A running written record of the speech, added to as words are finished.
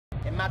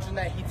Imagine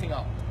they're heating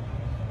up.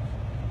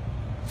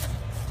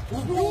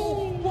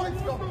 Ooh, what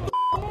the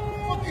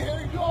fucking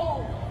hell,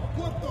 yo?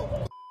 What the?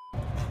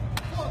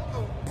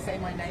 Say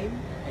my name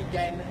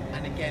again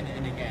and again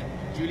and again.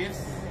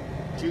 Julius.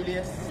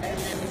 Julius.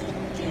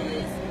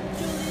 Julius.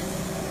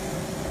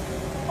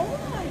 Oh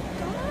my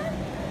god.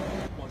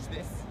 Watch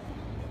this.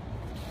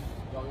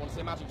 Yo, you want to see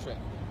a magic trick?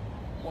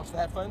 Watch the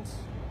headphones.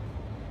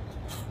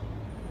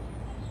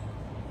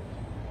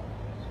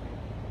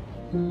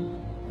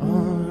 All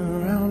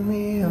around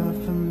me are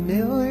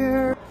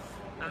familiar.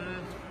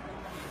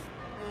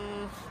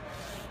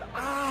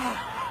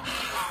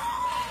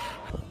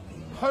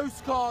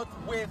 Postcard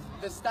with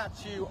the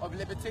Statue of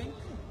Liberty.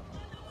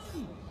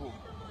 Cool.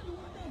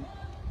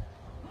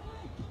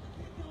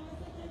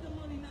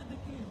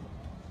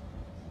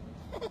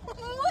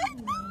 What?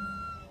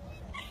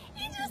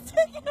 He just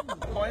took it off.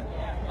 Coin.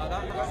 Like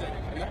that. That's it.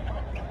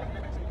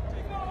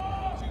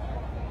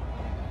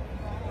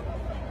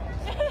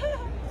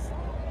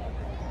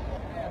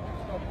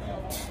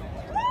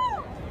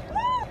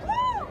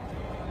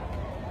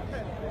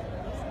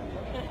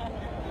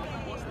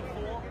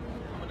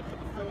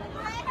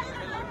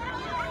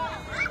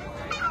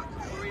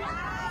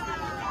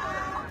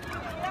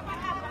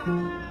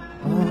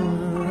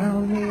 All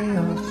around me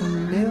are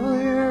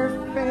familiar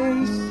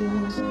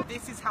faces.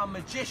 This is how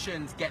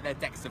magicians get their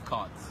decks of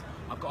cards.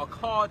 I've got a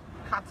card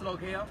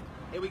catalogue here.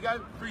 Here we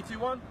go. 3, 2,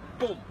 1.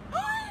 Boom.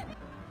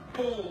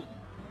 Boom.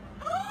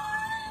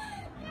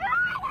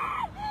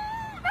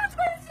 That's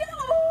crazy.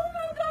 Oh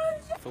my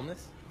gosh. Film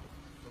this.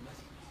 Film this.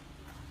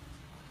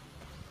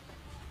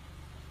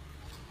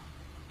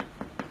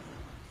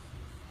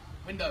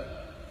 Window.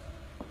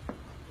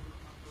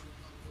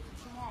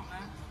 Come on,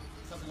 man.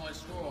 Something like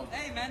straw on.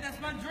 Hey, man, that's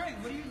my drink.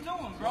 What are you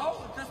doing,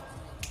 bro? That's...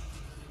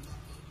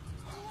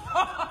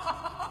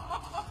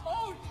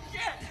 oh,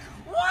 shit.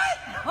 What?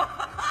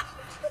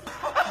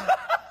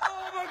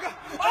 oh, my God.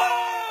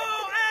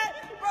 Oh, hey,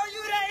 bro,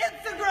 you that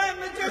Instagram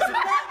magician,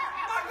 bro.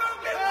 I'm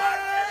gonna get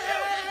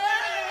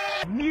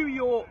one. New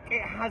York,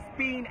 it has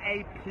been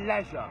a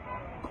pleasure.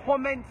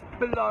 Comment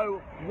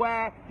below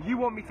where you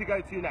want me to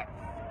go to next.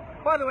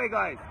 By the way,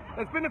 guys,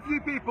 there's been a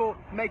few people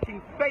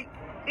making fake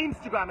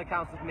Instagram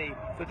accounts of me,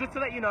 so just to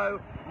let you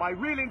know, my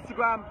real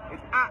Instagram is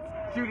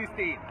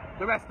 @JuliusDean.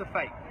 The rest are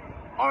fake.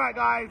 Alright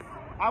guys,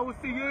 I will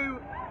see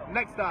you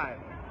next time.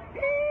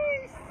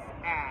 Peace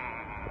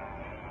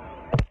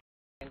out.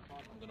 I'm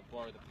gonna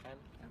borrow the pen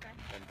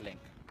and blink.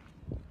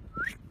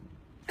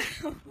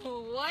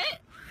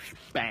 What?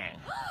 Bang.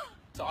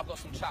 So I've got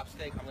some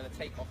chapstick, I'm gonna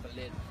take off the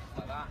lid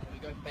like that. Here we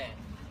go, bang.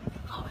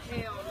 Oh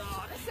hell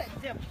no, that's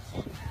that different.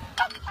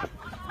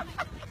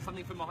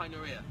 Something from behind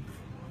your ear.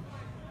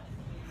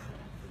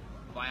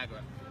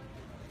 Viagra.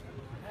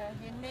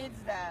 He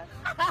needs that.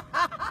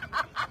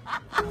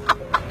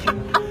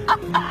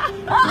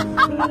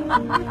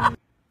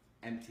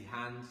 Empty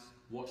hands,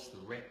 watch the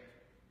rip.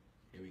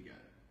 Here we go.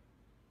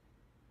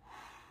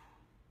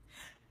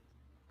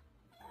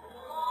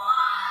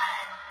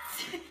 What?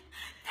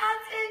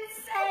 That's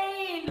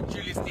insane.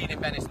 Julius Dean in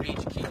Venice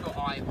Beach, keep your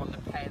eye on the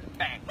pen.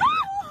 Bang.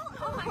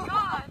 Oh my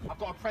god. I've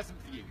got a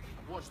present for you.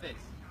 Watch this.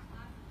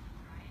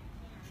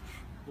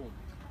 Boom.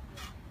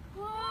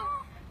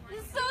 Whoa,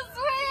 it's so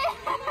sweet.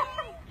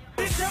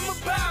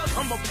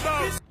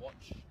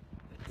 Watch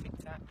the tic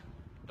tac.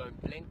 Don't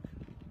blink.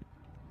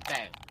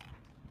 Bang.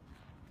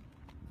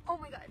 Oh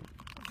my god.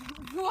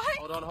 What?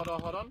 Hold on, hold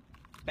on, hold on.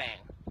 Bang.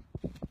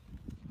 Oh,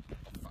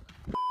 fuck.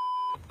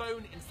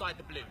 Phone inside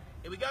the balloon.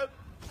 Here we go.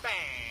 Bang.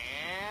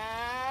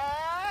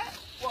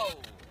 Whoa.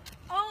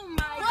 Oh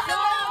my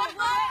god. What?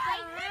 I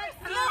never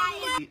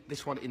seen that.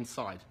 This one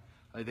inside.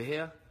 Over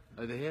here.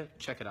 Over here.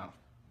 Check it out.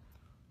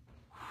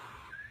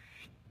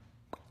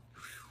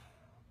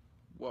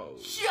 Whoa.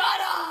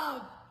 Shut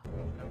up.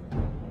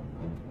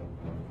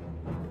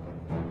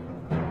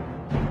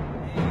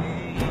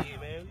 Hey,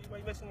 man, why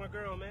you messing with my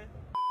girl, man?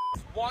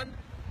 One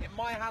in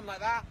my hand like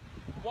that.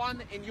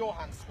 One in your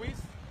hand.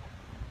 Squeeze.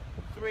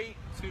 3,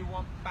 2,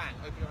 1. Bang.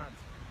 Open your hands.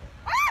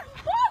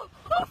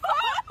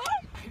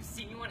 I've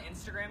seen you on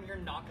Instagram, you're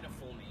not gonna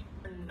fool me.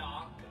 You're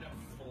not gonna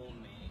fool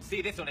me.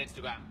 See this on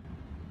Instagram.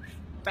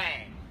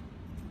 Bang.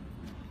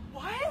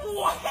 What?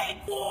 What?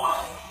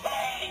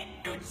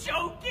 You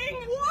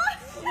joking? What?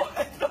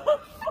 What the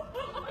fuck?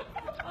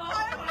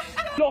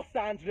 Los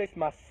Angeles,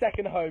 my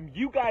second home.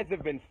 You guys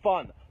have been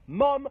fun.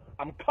 Mum,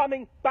 I'm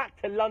coming back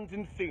to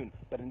London soon.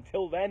 But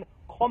until then,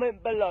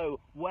 comment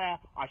below where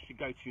I should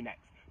go to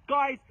next.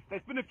 Guys,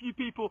 there's been a few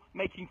people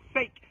making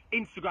fake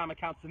Instagram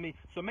accounts of me,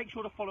 so make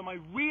sure to follow my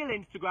real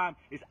Instagram.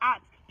 It's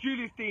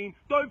 @JuliusDean.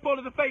 Don't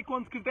follow the fake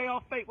ones because they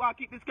are fake. Well, I'll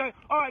keep this going.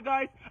 Alright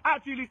guys,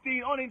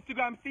 @JuliusDean on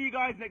Instagram. See you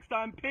guys next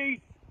time.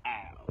 Peace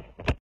out.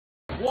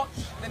 Watch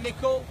the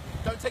nickel.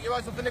 Don't take your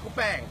eyes off the nickel.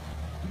 Bang.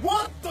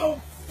 What the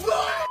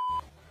fuck?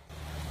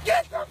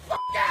 Get the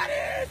fuck out of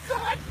here,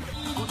 son!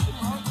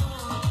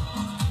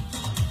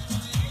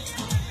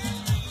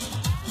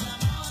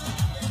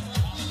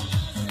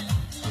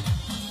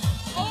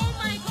 Oh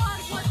my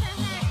god, what the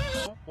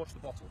heck? Watch the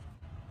bottle.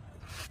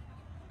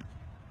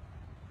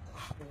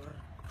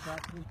 Porca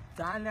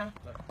puttana.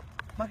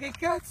 Ma che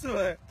cazzo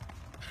è?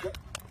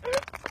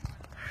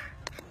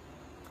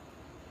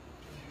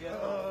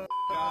 Yo,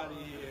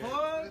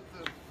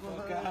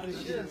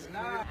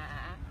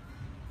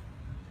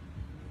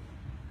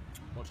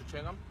 Watch your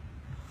chewing gum.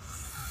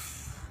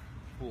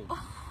 Boom.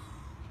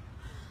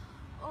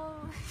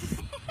 Oh.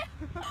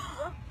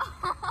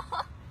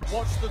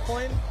 Watch the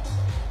coin.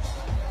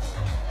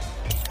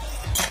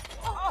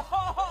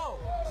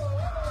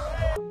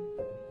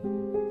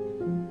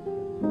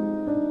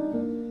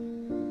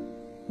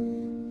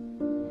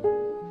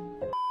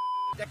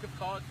 Deck of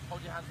cards,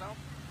 hold your hands down.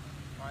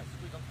 Alright,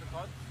 squeeze onto the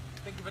cards.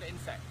 Think of an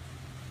insect.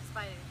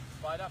 Spider.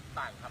 Spider,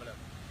 bang, have a look.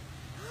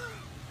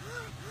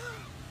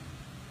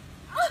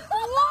 What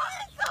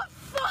the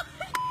fuck?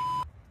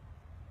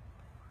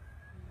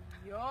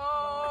 Yo,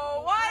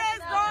 what is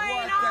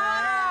going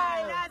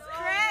on? That's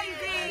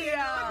crazy.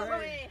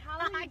 Wait, how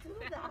do I do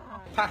that?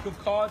 Pack of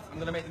cards, I'm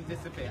gonna make them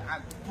disappear.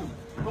 And boom.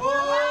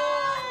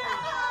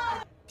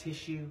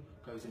 Tissue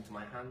goes into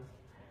my hand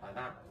like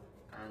that,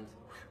 and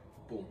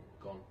boom,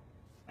 gone.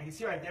 I can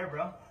see right there,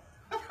 bro.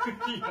 A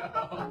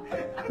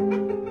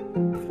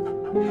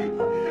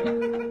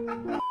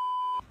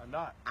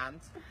nut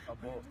and a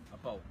bolt. A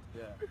bolt.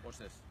 Yeah. Watch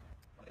this.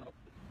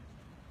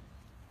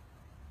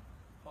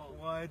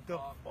 What the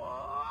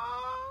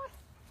fuck?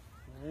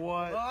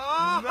 What?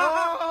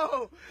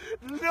 Oh!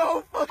 No!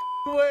 No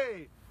fucking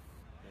way!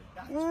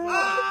 That's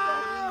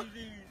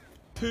crazy.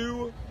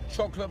 2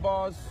 chocolate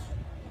bars.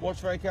 Watch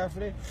very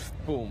carefully.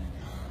 Boom.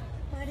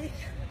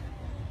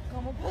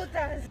 Como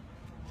putas.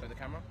 Show the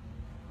camera.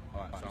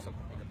 Alright, so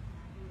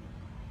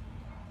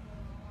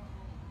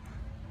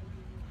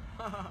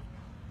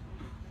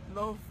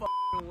No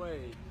fucking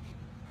way.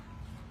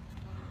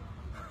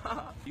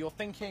 you're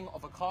thinking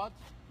of a card.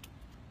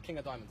 King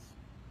of Diamonds.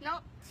 No.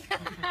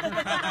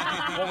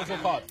 What was your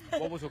card?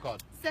 What was your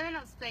card? 7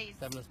 of spades.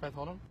 7 of spades,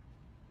 hold on.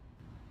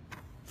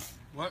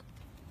 What?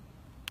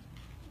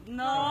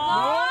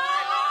 No.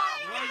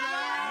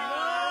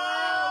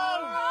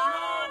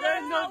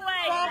 There's no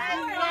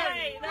fucking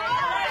way.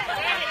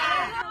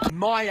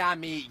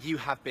 Miami, you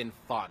have been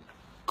fun.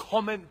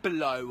 Comment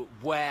below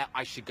where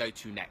I should go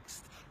to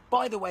next.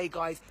 By the way,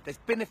 guys, there's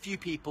been a few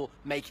people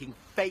making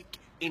fake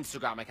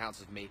Instagram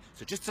accounts of me.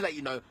 So just to let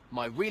you know,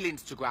 my real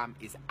Instagram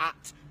is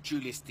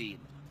 @JuliusDean.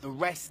 The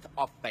rest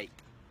are fake.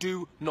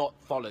 Do not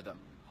follow them.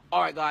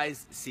 All right,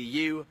 guys, see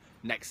you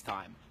next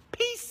time.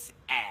 Peace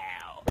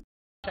out.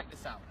 Check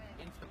this out.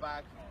 Into the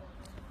bag.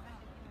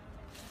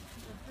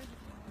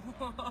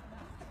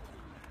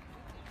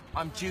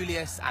 I'm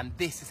Julius, and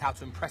this is how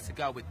to impress a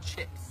girl with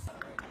chips.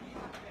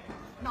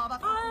 No,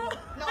 that's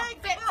no,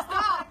 fit,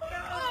 stop.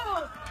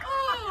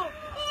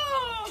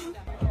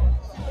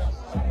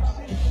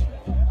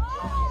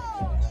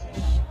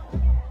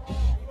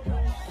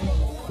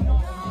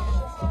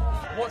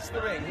 Watch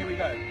the ring. Here we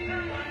go.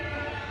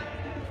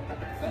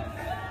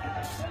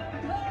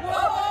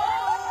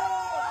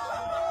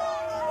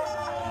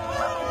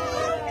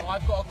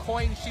 I've got a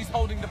coin. She's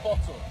holding the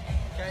bottle.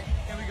 Okay,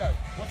 here we go.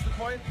 What's the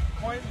coin?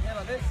 Coin, yeah,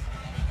 like this.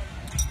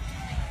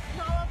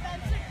 No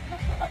offense.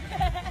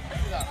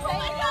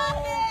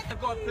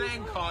 I've got a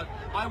playing card.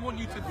 I want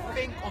you to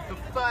think of the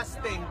first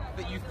thing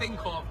that you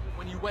think of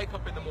when you wake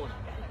up in the morning.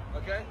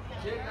 Okay?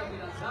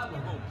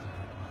 Boom.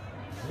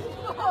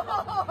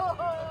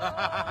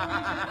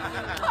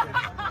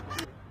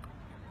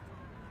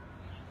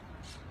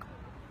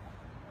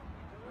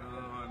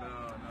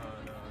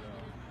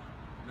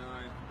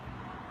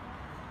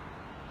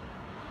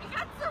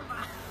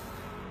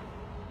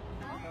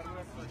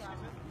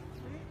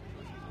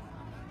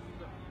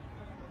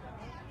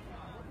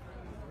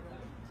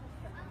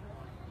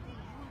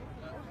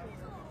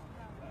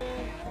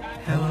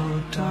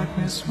 Hello,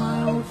 darkness,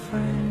 my old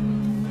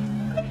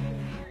friend.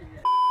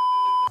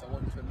 So I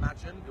want you to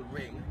imagine the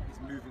ring is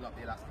moving up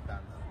the elastic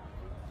band.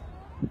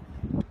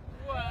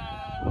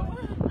 Wow.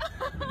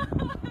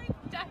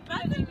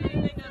 Definitely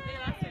moving up the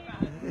elastic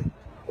band.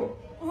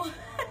 What?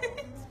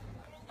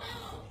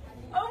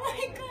 Oh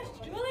my gosh,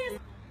 Julius.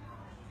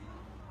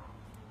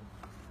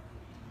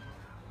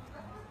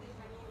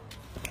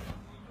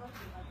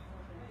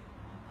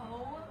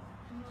 Oh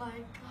my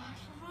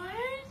gosh,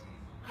 what?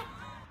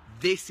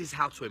 This is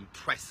how to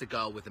impress a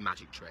girl with a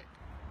magic trick.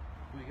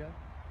 Here we go.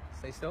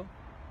 Stay still.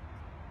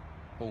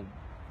 Boom.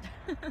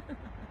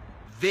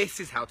 This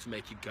is how to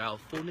make a girl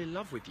fall in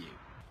love with you.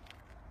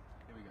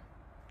 Here we go.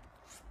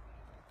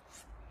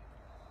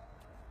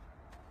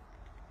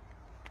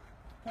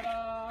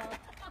 Ta-da!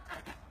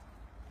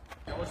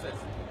 Okay, what's this?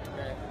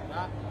 Okay,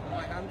 that in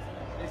my hand,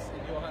 this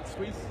in your hand.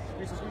 Squeeze,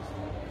 squeeze, squeeze,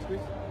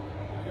 squeeze.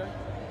 Here we go.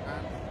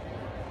 And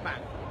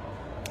bang.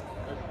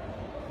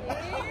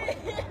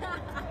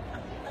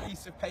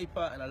 Piece of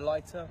paper and a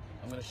lighter.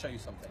 I'm going to show you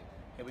something.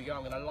 Here we go.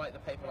 I'm going to light the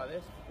paper like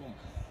this. Boom.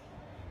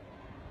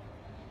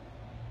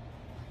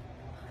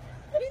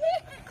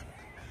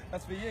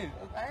 That's for you.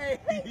 Hey.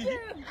 Thank you.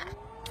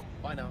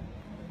 Bye now.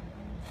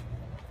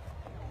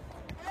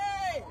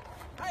 Hey!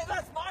 Hey,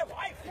 that's my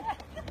wife!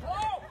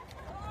 Oh!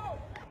 Oh!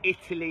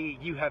 Italy,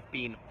 you have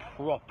been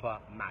proper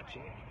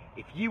magic.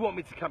 If you want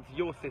me to come to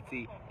your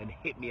city, then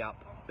hit me up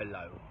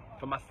below.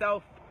 For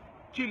myself,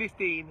 Julius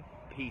Dean,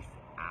 peace